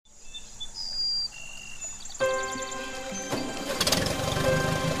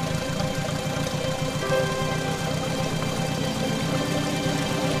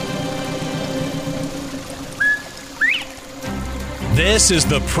This is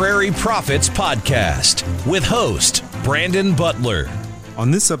the Prairie Prophets Podcast with host Brandon Butler.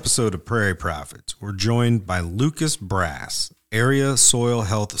 On this episode of Prairie Prophets, we're joined by Lucas Brass, Area Soil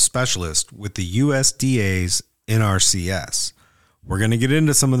Health Specialist with the USDA's NRCS. We're going to get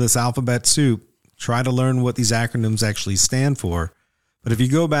into some of this alphabet soup, try to learn what these acronyms actually stand for. But if you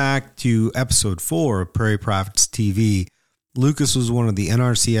go back to episode 4 of Prairie Prophets TV, Lucas was one of the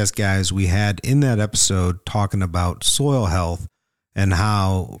NRCS guys we had in that episode talking about soil health and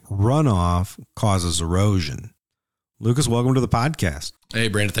how runoff causes erosion. Lucas, welcome to the podcast. Hey,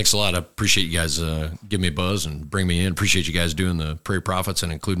 Brandon, thanks a lot. I appreciate you guys giving me a buzz and bring me in. Appreciate you guys doing the Prairie Prophets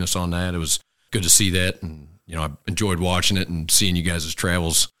and including us on that. It was good to see that. And, you know, I enjoyed watching it and seeing you guys'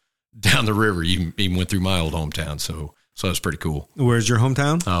 travels down the river. You even went through my old hometown. So that was pretty cool. Where's your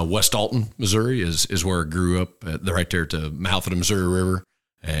hometown? West Alton, Missouri is where I grew up, right there at the mouth of the Missouri River.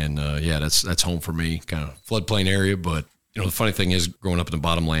 And, that's home for me, kind of floodplain area. But, you know, the funny thing is growing up in the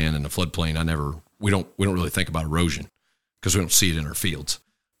bottomland and the floodplain, we don't really think about erosion because we don't see it in our fields.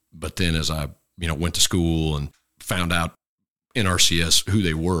 But then as I, went to school and found out NRCS, who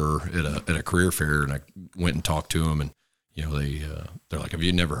they were at a career fair, and I went and talked to them, and, they're like, have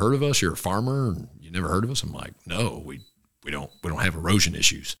you never heard of us? You're a farmer and you never heard of us? I'm like, no, we don't have erosion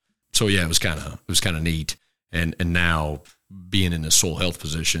issues. So yeah, it was kind of neat. And now being in a soil health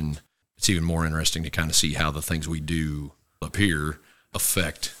position, it's even more interesting to kind of see how the things we do up here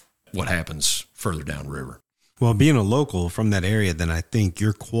affect what happens further downriver. Well, being a local from that area, then I think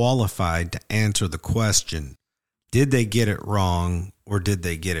you're qualified to answer the question, did they get it wrong or did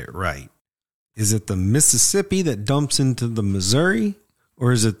they get it right? Is it the Mississippi that dumps into the Missouri,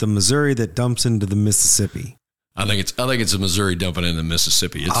 or is it the Missouri that dumps into the Mississippi? I think it's the Missouri dumping into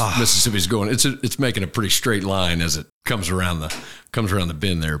Mississippi. Mississippi's going. It's making a pretty straight line as it comes around the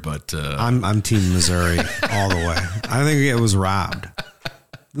bend there. But I'm Team Missouri all the way. I think it was robbed.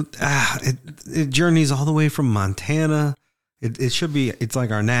 It journeys all the way from Montana. It should be. It's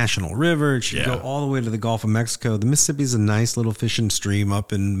like our national river. It should go all the way to the Gulf of Mexico. The Mississippi is a nice little fishing stream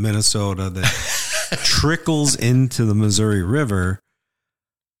up in Minnesota that trickles into the Missouri River.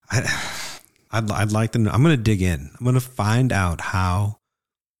 I'd like to know. I'm going to dig in. I'm going to find out how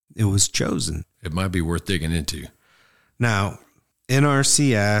it was chosen. It might be worth digging into. Now,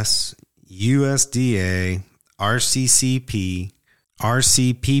 NRCS, USDA, RCCP,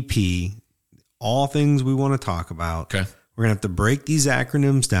 RCPP, all things we want to talk about. Okay. We're going to have to break these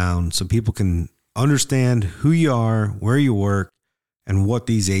acronyms down so people can understand who you are, where you work, and what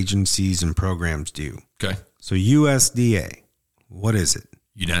these agencies and programs do. Okay. So USDA, what is it?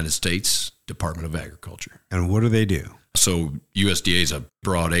 United States Department of Agriculture. And what do they do? So USDA is a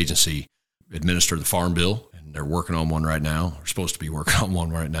broad agency, administer the Farm Bill, and they're working on one right now. They're supposed to be working on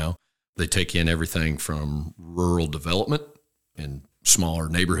one right now. They take in everything from rural development in smaller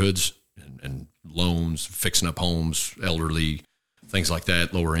neighborhoods and loans, fixing up homes, elderly, things like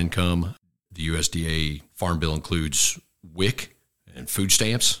that, lower income. The USDA Farm Bill includes WIC and food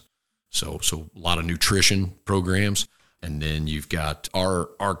stamps, so a lot of nutrition programs. And then you've got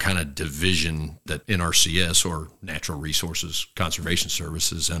our kind of division that NRCS, or Natural Resources Conservation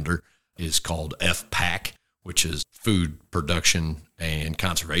Services, under is called FPAC, which is Food Production and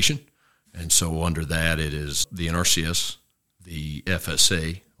Conservation. And so under that, it is the NRCS, the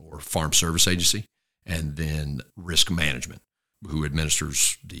FSA, or Farm Service Agency, and then Risk Management, who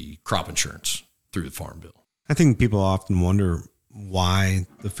administers the crop insurance through the Farm Bill. I think people often wonder why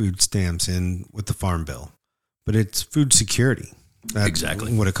the food stamps in with the Farm Bill. But it's food security. That's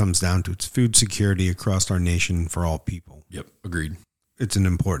exactly what it comes down to. It's food security across our nation for all people. Yep, agreed. It's an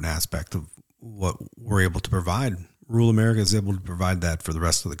important aspect of what we're able to provide. Rural America is able to provide that for the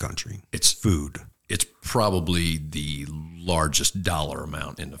rest of the country. It's food. It's probably the largest dollar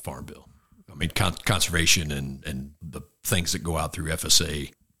amount in the Farm Bill. I mean, conservation and the things that go out through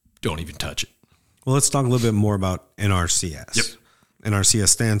FSA don't even touch it. Well, let's talk a little bit more about NRCS. Yep. NRCS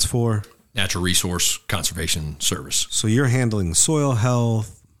stands for Natural Resource Conservation Service. So you're handling soil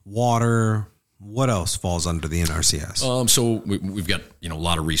health, water. What else falls under the NRCS? So we've got, a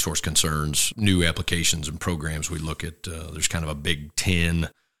lot of resource concerns, new applications and programs we look at. There's kind of a big 10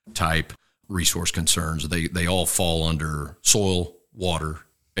 type resource concerns. They all fall under soil, water,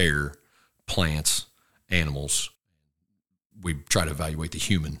 air, plants, animals. We try to evaluate the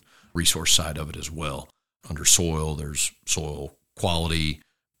human resource side of it as well. Under soil, there's soil quality,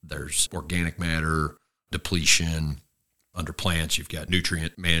 there's organic matter, depletion. Under plants, you've got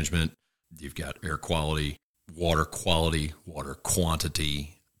nutrient management, you've got air quality, water quantity.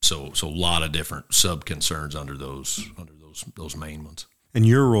 So a lot of different sub concerns under those main ones. And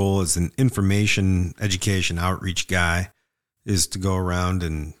your role as an information, education, outreach guy is to go around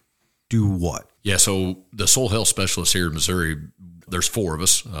and do what? Yeah, so the soil health specialists here in Missouri, there's 4 of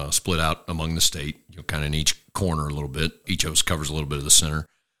us split out among the state, kind of in each corner a little bit. Each of us covers a little bit of the center.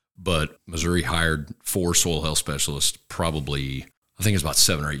 But Missouri hired 4 soil health specialists probably, I think it was about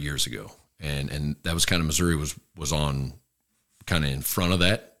 7 or 8 years ago. And that was kind of, Missouri was on kind of in front of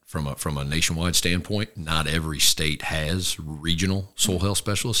that from a nationwide standpoint. Not every state has regional soil health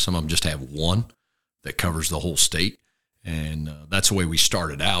specialists. Some of them just have one that covers the whole state. And that's the way we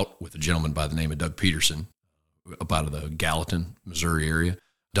started out with a gentleman by the name of Doug Peterson up out of the Gallatin, Missouri area.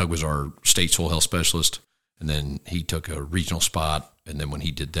 Doug was our state soil health specialist, and then he took a regional spot. And then when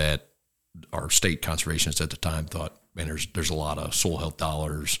he did that, our state conservationists at the time thought, man, there's a lot of soil health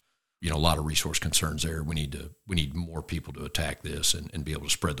dollars, a lot of resource concerns there. We need more people to attack this and be able to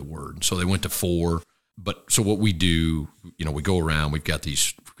spread the word. And so they went to 4. But so what we do, we go around. We've got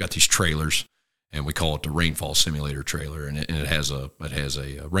these trailers, and we call it the rainfall simulator trailer. And it has a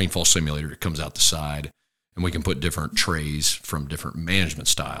rainfall simulator that comes out the side, and we can put different trays from different management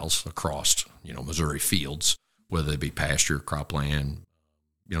styles across Missouri fields, whether they be pasture, cropland.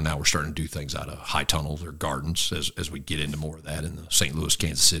 Now we're starting to do things out of high tunnels or gardens as we get into more of that in the St. Louis,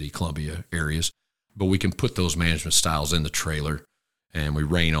 Kansas City, Columbia areas. But we can put those management styles in the trailer, and we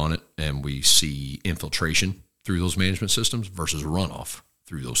rain on it, and we see infiltration through those management systems versus runoff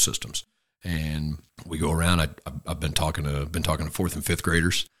through those systems. And we go around. I've been talking to 4th and 5th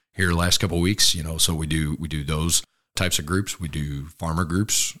graders here the last couple of weeks. So we do those types of groups. We do farmer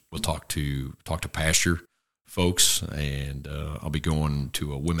groups. We'll talk to pasture folks, and I'll be going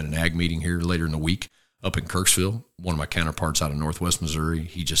to a women in ag meeting here later in the week up in Kirksville. One of my counterparts out of Northwest Missouri,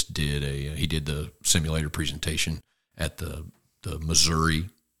 he just did the simulator presentation at the Missouri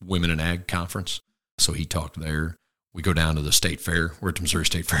Women in Ag Conference. So he talked there. We go down to the state fair. We're at the Missouri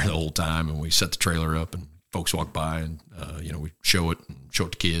State Fair the whole time, and we set the trailer up, and folks walk by, and we show it to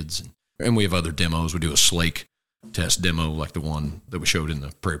kids, and we have other demos. We do a slake test demo like the one that we showed in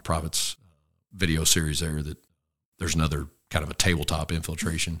the Prairie Prophets video series there. That there's another kind of a tabletop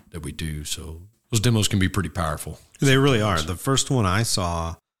infiltration that we do. So those demos can be pretty powerful. They really are. The first one I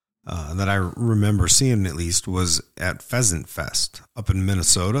saw that I remember seeing at least was at Pheasant Fest up in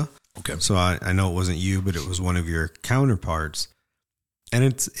Minnesota. Okay. So I know it wasn't you, but it was one of your counterparts. And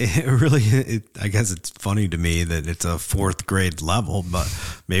I guess it's funny to me that it's a 4th grade level, but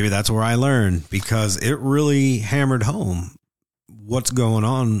maybe that's where I learned, because it really hammered home what's going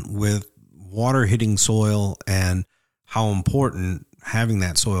on with water hitting soil and how important having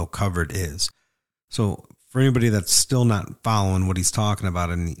that soil covered is. So for anybody that's still not following what he's talking about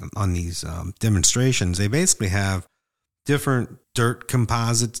on these demonstrations, they basically have different dirt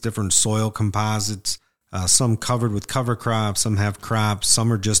composites, different soil composites, some covered with cover crops, some have crops,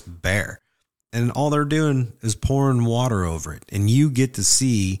 some are just bare. And all they're doing is pouring water over it. And you get to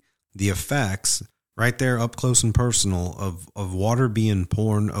see the effects right there up close and personal of water being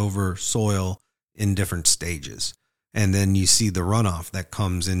poured over soil in different stages. And then you see the runoff that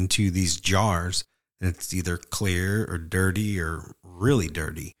comes into these jars, and it's either clear or dirty or really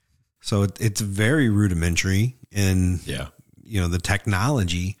dirty. So it's very rudimentary in, the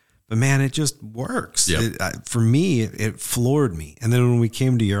technology, but man, it just works. Yep. For me, it floored me. And then when we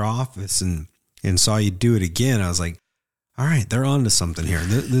came to your office and saw you do it again, I was like, all right, they're onto something here.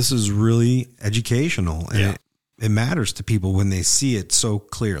 This is really educational, and it matters to people when they see it so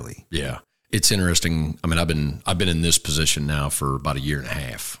clearly. Yeah. It's interesting. I mean, I've been in this position now for about 1.5 years.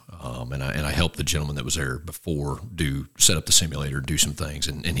 And I helped the gentleman that was there before set up the simulator, do some things,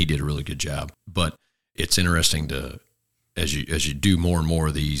 and he did a really good job. But it's interesting as you do more and more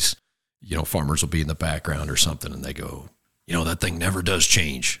of these, farmers will be in the background or something, and they go, that thing never does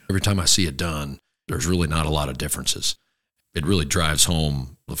change. Every time I see it done, there's really not a lot of differences. It really drives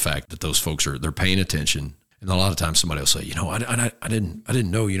home the fact that those folks they're paying attention. And a lot of times somebody will say, I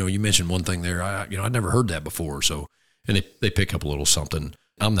didn't know, you mentioned one thing there. I'd never heard that before. So, and they pick up a little something.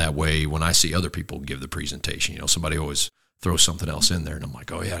 I'm that way when I see other people give the presentation. Somebody always throws something else in there, and I'm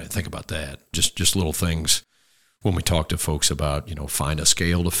like, oh yeah, I didn't think about that. Just little things. When we talk to folks about, find a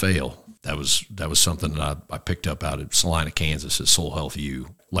scale to fail, that was something that I picked up out of Salina, Kansas at Soil Health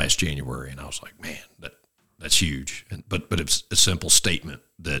U last January, and I was like, man, that's huge. But it's a simple statement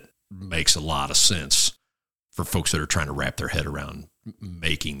that makes a lot of sense for folks that are trying to wrap their head around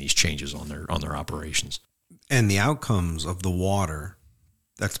making these changes on their operations. And the outcomes of the water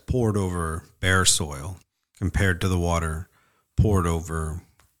that's poured over bare soil compared to the water poured over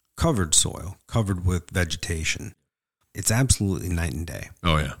covered soil, covered with vegetation, it's absolutely night and day.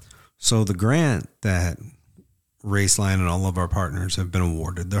 Oh, yeah. So the grant that Raceline and all of our partners have been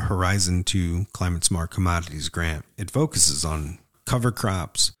awarded the Horizon 2 Climate Smart Commodities Grant. It focuses on cover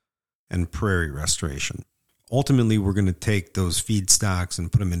crops and prairie restoration. Ultimately, we're going to take those feedstocks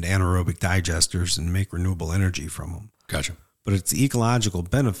and put them into anaerobic digesters and make renewable energy from them. Gotcha. But it's the ecological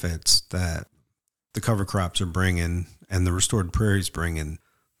benefits that the cover crops are bringing and the restored prairies bringing.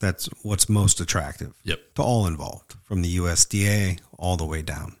 That's what's most attractive to all involved, from the USDA all the way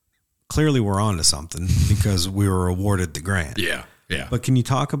down. Clearly, we're on to something because we were awarded the grant. Yeah. But can you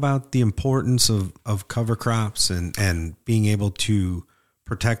talk about the importance of cover crops and being able to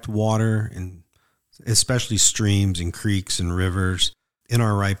protect water, and especially streams and creeks and rivers in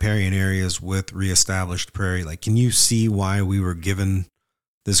our riparian areas with reestablished prairie? Like, can you see why we were given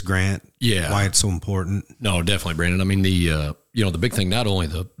this grant? Yeah. Why it's so important? No, definitely, Brandon. I mean, the big thing, not only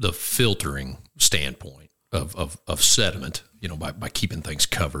the filtering standpoint of sediment, by keeping things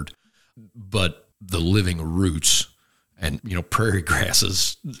covered, but the living roots and, prairie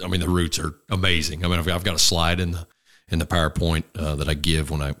grasses. I mean, the roots are amazing. I mean, I've got a slide in the PowerPoint that I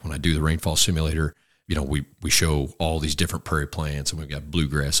give when I do the rainfall simulator. We show all these different prairie plants, and we've got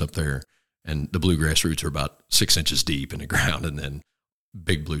bluegrass up there, and the bluegrass roots are about 6 inches deep in the ground, and then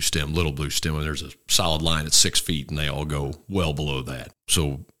big blue stem, little blue stem, and there's a solid line at 6 feet, and they all go well below that.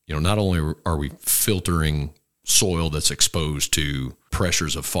 So, not only are we filtering soil that's exposed to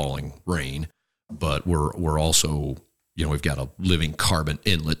pressures of falling rain, but we're also, we've got a living carbon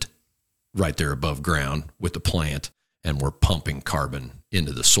inlet right there above ground with the plant, and we're pumping carbon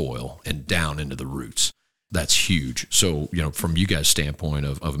into the soil and down into the roots. That's huge. So, from you guys' standpoint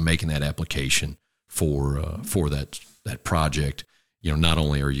of making that application for that project, not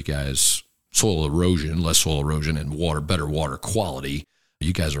only are you guys less soil erosion and better water quality,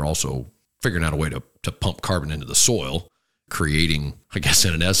 you guys are also figuring out a way to pump carbon into the soil, creating, I guess,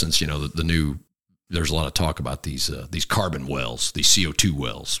 in essence, there's a lot of talk about these carbon wells, these CO2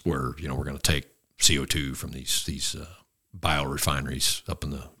 wells, where, we're going to take CO2 from these biorefineries up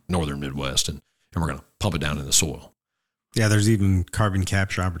in the northern Midwest, and we're going to pump it down in the soil. Yeah, there's even carbon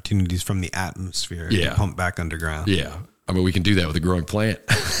capture opportunities from the atmosphere to pump back underground. Yeah. I mean, we can do that with a growing plant.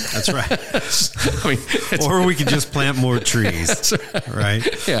 That's right. Or we could just plant more trees.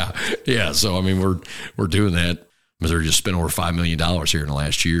 Right. Yeah. So, I mean, we're doing that. Missouri just spent over $5 million here in the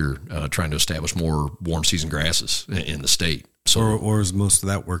last year trying to establish more warm season grasses in the state. So, or was most of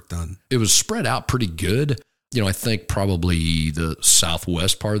that work done? It was spread out pretty good. I think probably the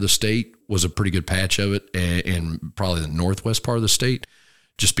southwest part of the state was a pretty good patch of it, and probably the northwest part of the state,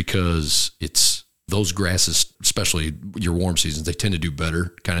 just because it's those grasses, especially your warm seasons, they tend to do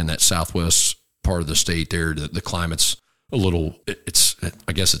better kind of in that southwest part of the state there. The climate's a little,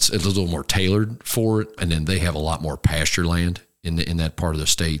 I guess it's a little more tailored for it. And then they have a lot more pasture land in that part of the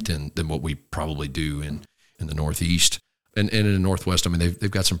state than what we probably do in the Northeast. And in the Northwest, I mean,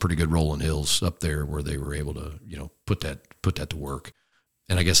 they've got some pretty good rolling hills up there where they were able to, put that to work.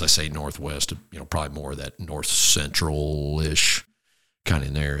 And I guess I say Northwest, probably more of that North Central-ish kind of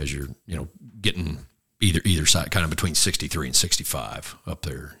in there as you're, getting either side, kind of between 63 and 65 up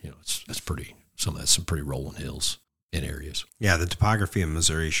there. That's some pretty rolling hills in areas. Yeah, the topography in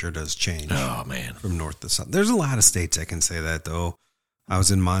Missouri sure does change. Oh, man. From north to south. There's a lot of states that can say that, though. I was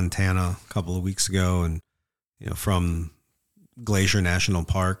in Montana a couple of weeks ago, and, from Glacier National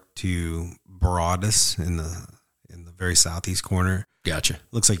Park to Broadus in the very southeast corner. Gotcha.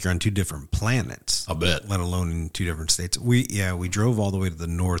 Looks like you're on two different planets. I bet. Let alone in two different states. We drove all the way to the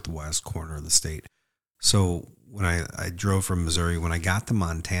northwest corner of the state. So when I drove from Missouri, when I got to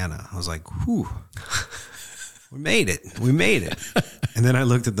Montana, I was like, whew, we made it. And then I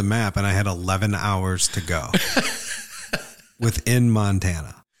looked at the map and I had 11 hours to go within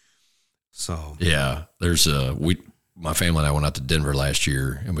Montana. So yeah, there's my family and I went out to Denver last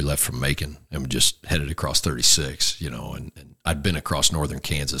year, and we left from Macon and we just headed across 36, and I'd been across northern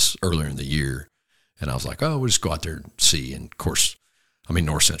Kansas earlier in the year, and I was like, oh, we'll just go out there and see. And of course, I mean,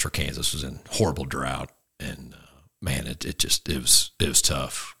 north central Kansas was in horrible drought, and man, it was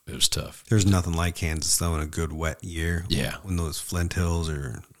tough. It was tough. There's nothing like Kansas though in a good wet year. Yeah. When those Flint Hills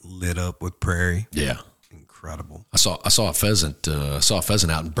are lit up with prairie. Yeah. Incredible. I saw a pheasant.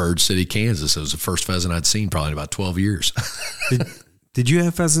 Out in Bird City, Kansas. It was the first pheasant I'd seen probably in about 12 years. Did you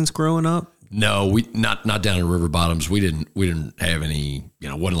have pheasants growing up? No, we not down in river bottoms. We didn't have any.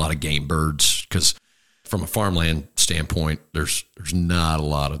 Wasn't a lot of game birds, because from a farmland standpoint, there's not a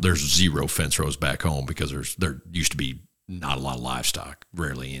lot of. There's zero fence rows back home because there used to be not a lot of livestock,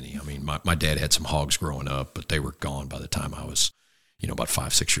 rarely any. I mean, my dad had some hogs growing up, but they were gone by the time I was about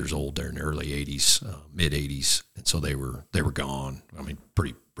 5-6 years old there in the early 80s, mid 80s. And so they were gone. I mean,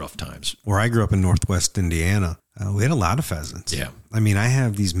 pretty rough times. Where I grew up in Northwest Indiana, we had a lot of pheasants. Yeah. I mean, I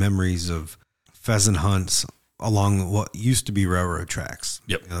have these memories of pheasant hunts along what used to be railroad tracks.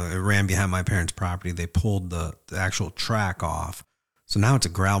 Yep. It ran behind my parents' property. They pulled the actual track off. So now it's a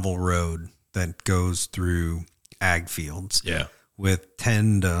gravel road that goes through ag fields. Yeah. With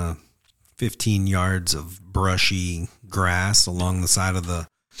 10 to 15 yards of brushy grass along the side of the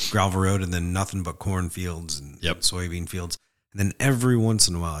gravel road, and then nothing but cornfields and soybean fields. And then every once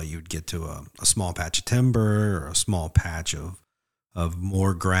in a while you'd get to a small patch of timber or a small patch of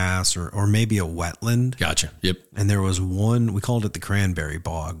more grass or maybe a wetland. Gotcha. Yep. And there was one, we called it the cranberry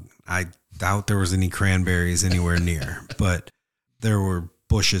bog. I doubt there was any cranberries anywhere near, but there were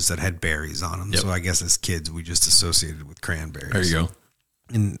bushes that had berries on them. Yep. So I guess as kids, we just associated with cranberries. There you go.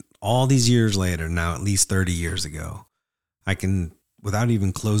 And all these years later, now at least 30 years ago, I can, without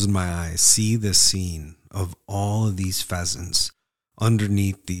even closing my eyes, see this scene of all of these pheasants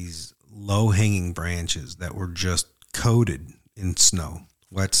underneath these low-hanging branches that were just coated in snow,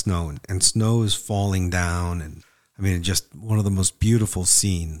 wet snow, and snow is falling down. And I mean, just one of the most beautiful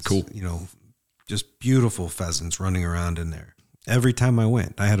scenes. Cool. Just beautiful pheasants running around in there. Every time I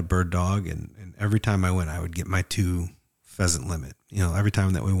went, I had a bird dog, and every time I went, I would get my 2 pheasant limit, every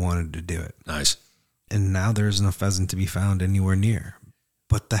time that we wanted to do it. Nice. And now there isn't a pheasant to be found anywhere near,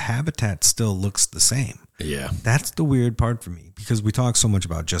 but the habitat still looks the same. Yeah. That's the weird part for me, because we talk so much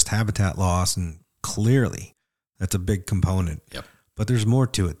about just habitat loss, and clearly that's a big component. Yep. But there's more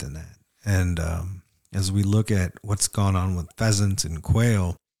to it than that. And as we look at what's gone on with pheasants and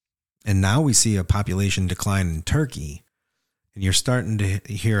quail, and now we see a population decline in turkey, and you're starting to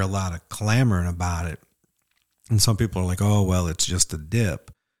hear a lot of clamoring about it. And some people are like, oh, well, it's just a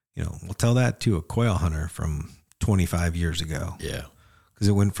dip. We'll tell that to a quail hunter from 25 years ago. Yeah. Because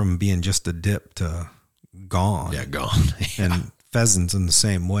it went from being just a dip to gone. Yeah, gone. Yeah. And pheasants in the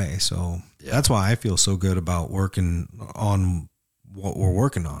same way. So that's why I feel so good about working on what we're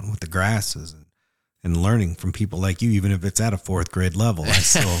working on with the grasses and learning from people like you, even if it's at a 4th grade level. I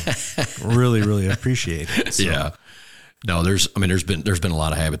still really, really appreciate it. So. Yeah. No, there's been a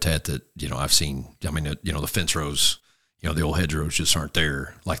lot of habitat that, I've seen. I mean, the fence rows, the old hedgerows just aren't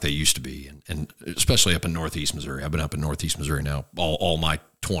there like they used to be. And especially up in Northeast Missouri. I've been up in Northeast Missouri now all my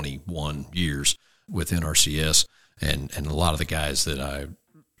 21 years with NRCS. And a lot of the guys that I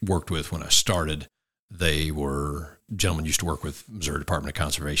worked with when I started, they were gentlemen used to work with Missouri Department of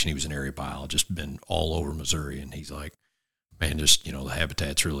Conservation. He was an area biologist, been all over Missouri. And he's like, man, just, the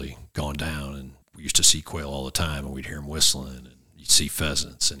habitat's really gone down. And we used to see quail all the time, and we'd hear them whistling, and you'd see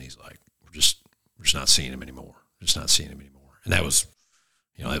pheasants. And he's like, we're just not seeing them anymore. Just not seeing them anymore. And that was,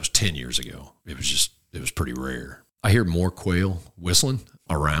 that was 10 years ago. It was pretty rare. I hear more quail whistling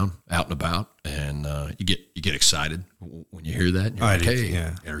around, out and about, and you get excited when you hear that. You're like,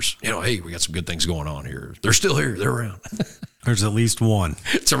 hey, there's, hey, we got some good things going on here. They're still here. They're around. There's at least one.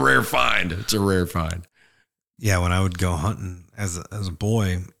 It's a rare find. Yeah, when I would go hunting as a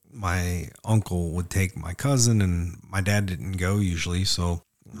boy, my uncle would take my cousin, and my dad didn't go usually, so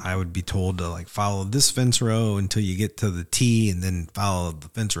I would be told to follow this fence row until you get to the T, and then follow the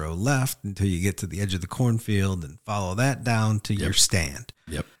fence row left until you get to the edge of the cornfield, and follow that down to your stand.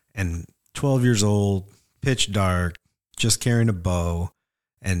 Yep. And 12 years old, pitch dark, just carrying a bow,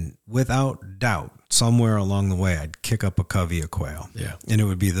 and without doubt, somewhere along the way, I'd kick up a covey of quail. Yeah. And it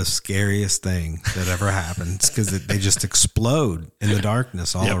would be the scariest thing that ever happens, because they just explode in the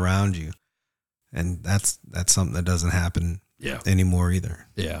darkness all around you. And that's something that doesn't happen anymore either.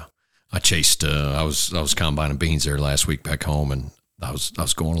 Yeah. I chased, I was combining beans there last week back home, and I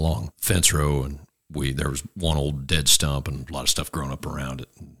was going along fence row, and there was one old dead stump and a lot of stuff growing up around it.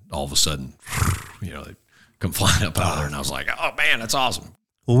 And all of a sudden, they come flying up out of there, and I was like, oh man, that's awesome.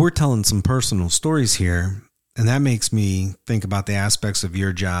 Well, we're telling some personal stories here, and that makes me think about the aspects of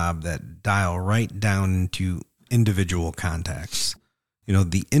your job that dial right down into individual contacts.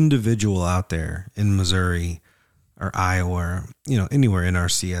 The individual out there in Missouri or Iowa, anywhere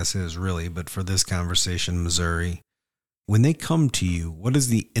NRCS is really, but for this conversation, Missouri, when they come to you, what is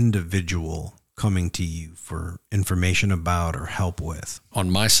the individual coming to you for information about or help with? On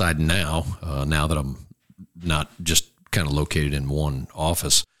my side now that I'm not just kind of located in one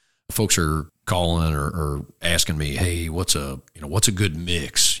office, folks are calling or asking me, hey, what's a good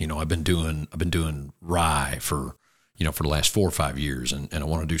mix? I've been doing rye for the last 4 or 5 years, and I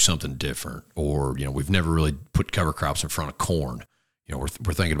want to do something different. Or, we've never really put cover crops in front of corn. We're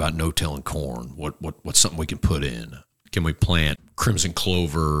thinking about no-tilling corn. What's something we can put in? Can we plant crimson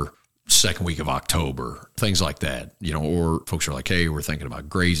clover, second week of October, things like that, or folks are like, hey, we're thinking about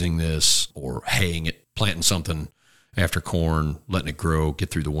grazing this or haying it, planting something after corn, letting it grow, get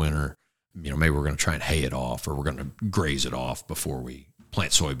through the winter. Maybe we're going to try and hay it off, or we're going to graze it off before we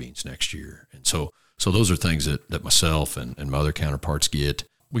plant soybeans next year. And so those are things that myself and my other counterparts get.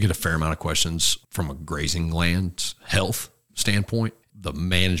 We get a fair amount of questions from a grazing land health standpoint. The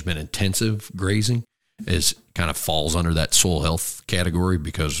management intensive grazing kind of falls under that soil health category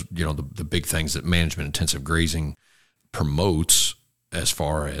because, the big things that management intensive grazing promotes as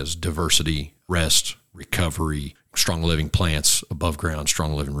far as diversity, rest, recovery, strong living plants above ground,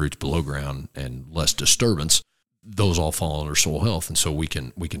 strong living roots below ground, and less disturbance, those all fall under soil health. And so we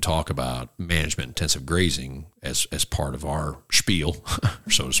can talk about management intensive grazing as part of our spiel,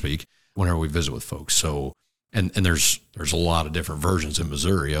 so to speak, whenever we visit with folks. So and there's a lot of different versions in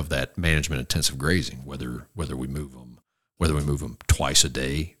Missouri of that management intensive grazing, whether we move them twice a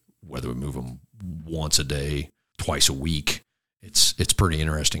day, whether we move them once a day, twice a week. It's pretty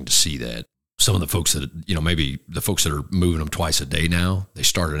interesting to see that. Some of the folks that, maybe the folks that are moving them twice a day now, they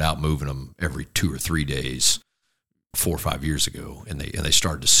started out moving them every 2 or 3 days 4 or 5 years ago, and they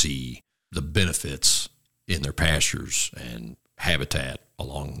started to see the benefits in their pastures and habitat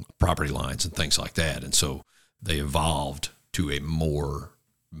along property lines and things like that. And so they evolved to a more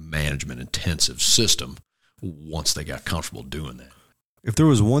management intensive system once they got comfortable doing that. If there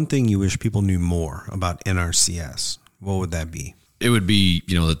was one thing you wish people knew more about NRCS, what would that be? It would be,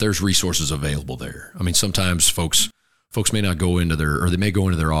 that there's resources available there. I mean, sometimes folks may not go into they may go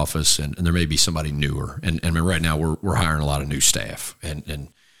into their office and there may be somebody newer. And I mean, right now we're hiring a lot of new staff and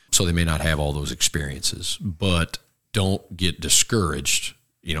so they may not have all those experiences, but don't get discouraged.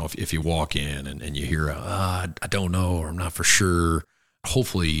 If you walk in and you hear, I don't know, or I'm not for sure,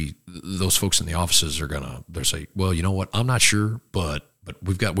 hopefully those folks in the offices they'll say, well, you know what? I'm not sure, but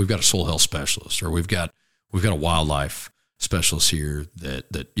we've got a soil health specialist, or we've got a wildlife specialist here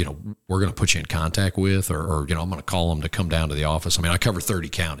that we're going to put you in contact with, or I'm going to call them to come down to the office. I mean, I cover 30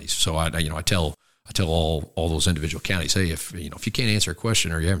 counties, so I tell all those individual counties, hey, if you can't answer a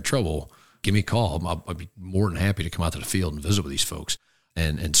question or you're having trouble, give me a call. I'll be more than happy to come out to the field and visit with these folks.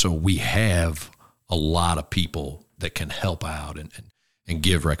 And so we have a lot of people that can help out and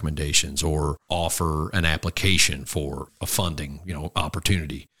give recommendations or offer an application for a funding,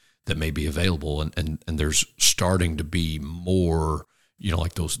 opportunity that may be available. And there's starting to be more,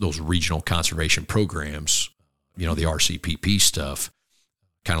 like those regional conservation programs, the RCPP stuff,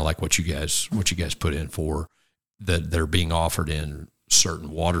 kind of like what you guys put in for, that they're being offered in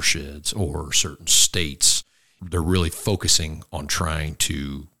certain watersheds or certain states. They're really focusing on trying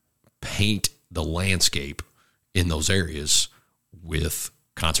to paint the landscape in those areas with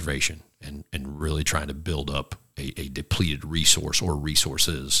conservation and really trying to build up a depleted resource or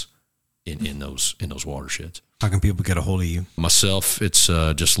resources in those watersheds. How can people get a hold of you? Myself, it's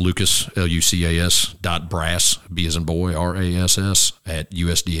just Lucas, LUCAS.brass, B as in boy, RASS, at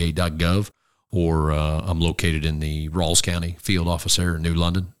USDA.gov. Or I'm located in the Rawls County field office there in New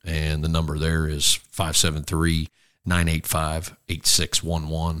London, and the number there is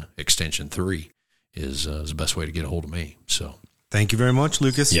 573-985-8611, extension 3 is the best way to get a hold of me. So, thank you very much,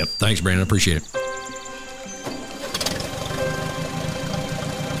 Lucas. Yep. Thanks, Brandon. I appreciate it.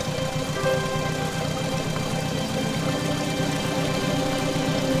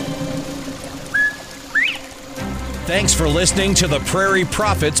 Thanks for listening to the Prairie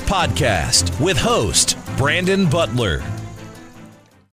Prophets Podcast with host Brandon Butler.